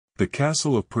The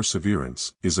Castle of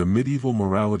Perseverance is a medieval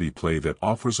morality play that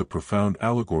offers a profound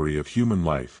allegory of human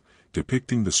life,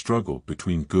 depicting the struggle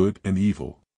between good and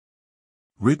evil.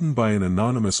 Written by an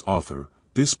anonymous author,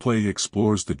 this play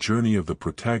explores the journey of the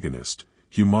protagonist,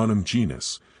 Humanum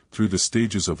Genus, through the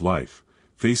stages of life,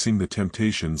 facing the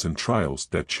temptations and trials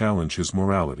that challenge his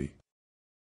morality.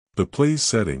 The play's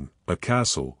setting, a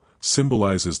castle,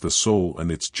 symbolizes the soul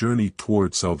and its journey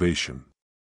toward salvation.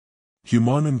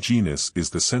 Humanum Genus is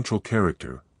the central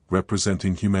character,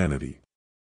 representing humanity.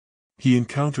 He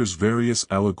encounters various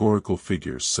allegorical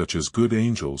figures such as good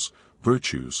angels,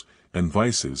 virtues, and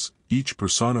vices, each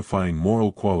personifying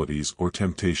moral qualities or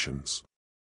temptations.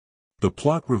 The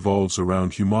plot revolves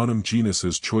around Humanum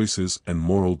Genus's choices and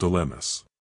moral dilemmas.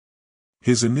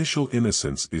 His initial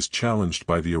innocence is challenged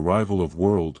by the arrival of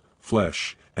world,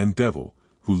 flesh, and devil,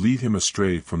 who lead him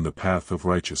astray from the path of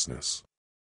righteousness.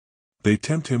 They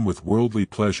tempt him with worldly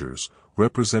pleasures,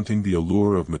 representing the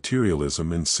allure of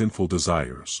materialism and sinful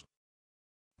desires.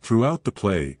 Throughout the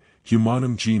play,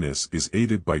 Humanum Genus is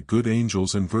aided by good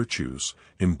angels and virtues,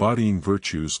 embodying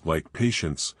virtues like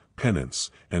patience,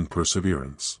 penance, and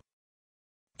perseverance.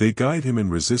 They guide him in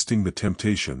resisting the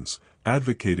temptations,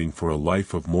 advocating for a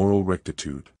life of moral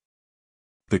rectitude.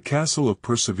 The Castle of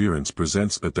Perseverance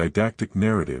presents a didactic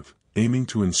narrative, aiming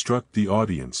to instruct the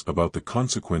audience about the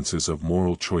consequences of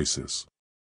moral choices.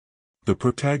 The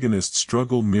protagonist's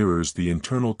struggle mirrors the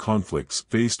internal conflicts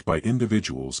faced by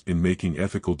individuals in making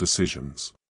ethical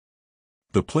decisions.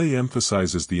 The play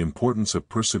emphasizes the importance of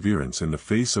perseverance in the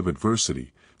face of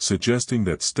adversity, suggesting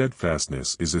that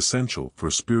steadfastness is essential for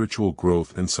spiritual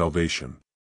growth and salvation.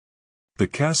 The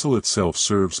castle itself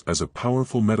serves as a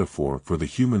powerful metaphor for the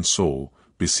human soul,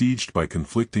 besieged by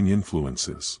conflicting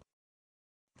influences.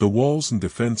 The walls and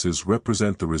defenses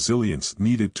represent the resilience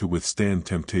needed to withstand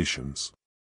temptations.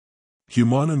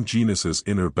 Humanum Genus's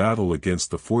inner battle against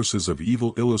the forces of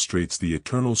evil illustrates the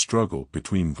eternal struggle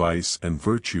between vice and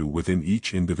virtue within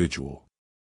each individual.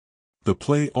 The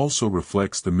play also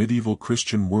reflects the medieval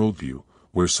Christian worldview,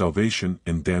 where salvation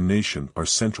and damnation are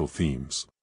central themes.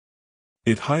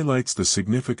 It highlights the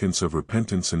significance of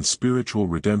repentance and spiritual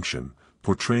redemption,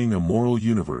 portraying a moral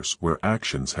universe where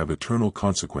actions have eternal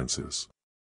consequences.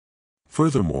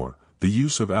 Furthermore, the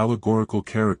use of allegorical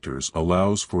characters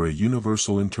allows for a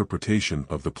universal interpretation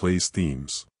of the play's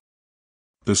themes.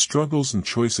 The struggles and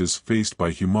choices faced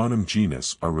by Humanum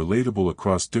Genus are relatable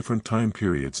across different time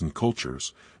periods and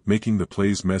cultures, making the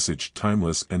play's message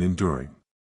timeless and enduring.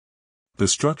 The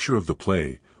structure of the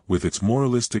play, with its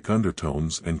moralistic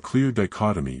undertones and clear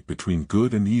dichotomy between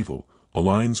good and evil,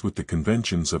 aligns with the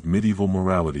conventions of medieval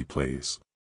morality plays.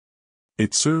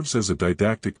 It serves as a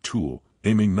didactic tool,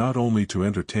 aiming not only to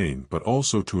entertain but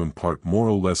also to impart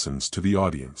moral lessons to the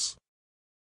audience.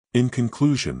 In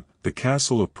conclusion, The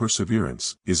Castle of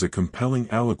Perseverance is a compelling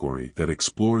allegory that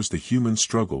explores the human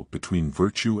struggle between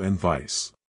virtue and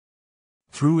vice.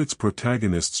 Through its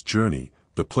protagonist's journey,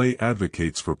 the play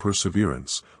advocates for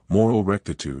perseverance, moral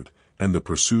rectitude, and the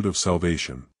pursuit of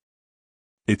salvation.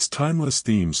 Its timeless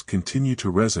themes continue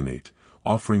to resonate,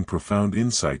 offering profound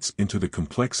insights into the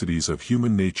complexities of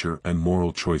human nature and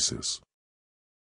moral choices.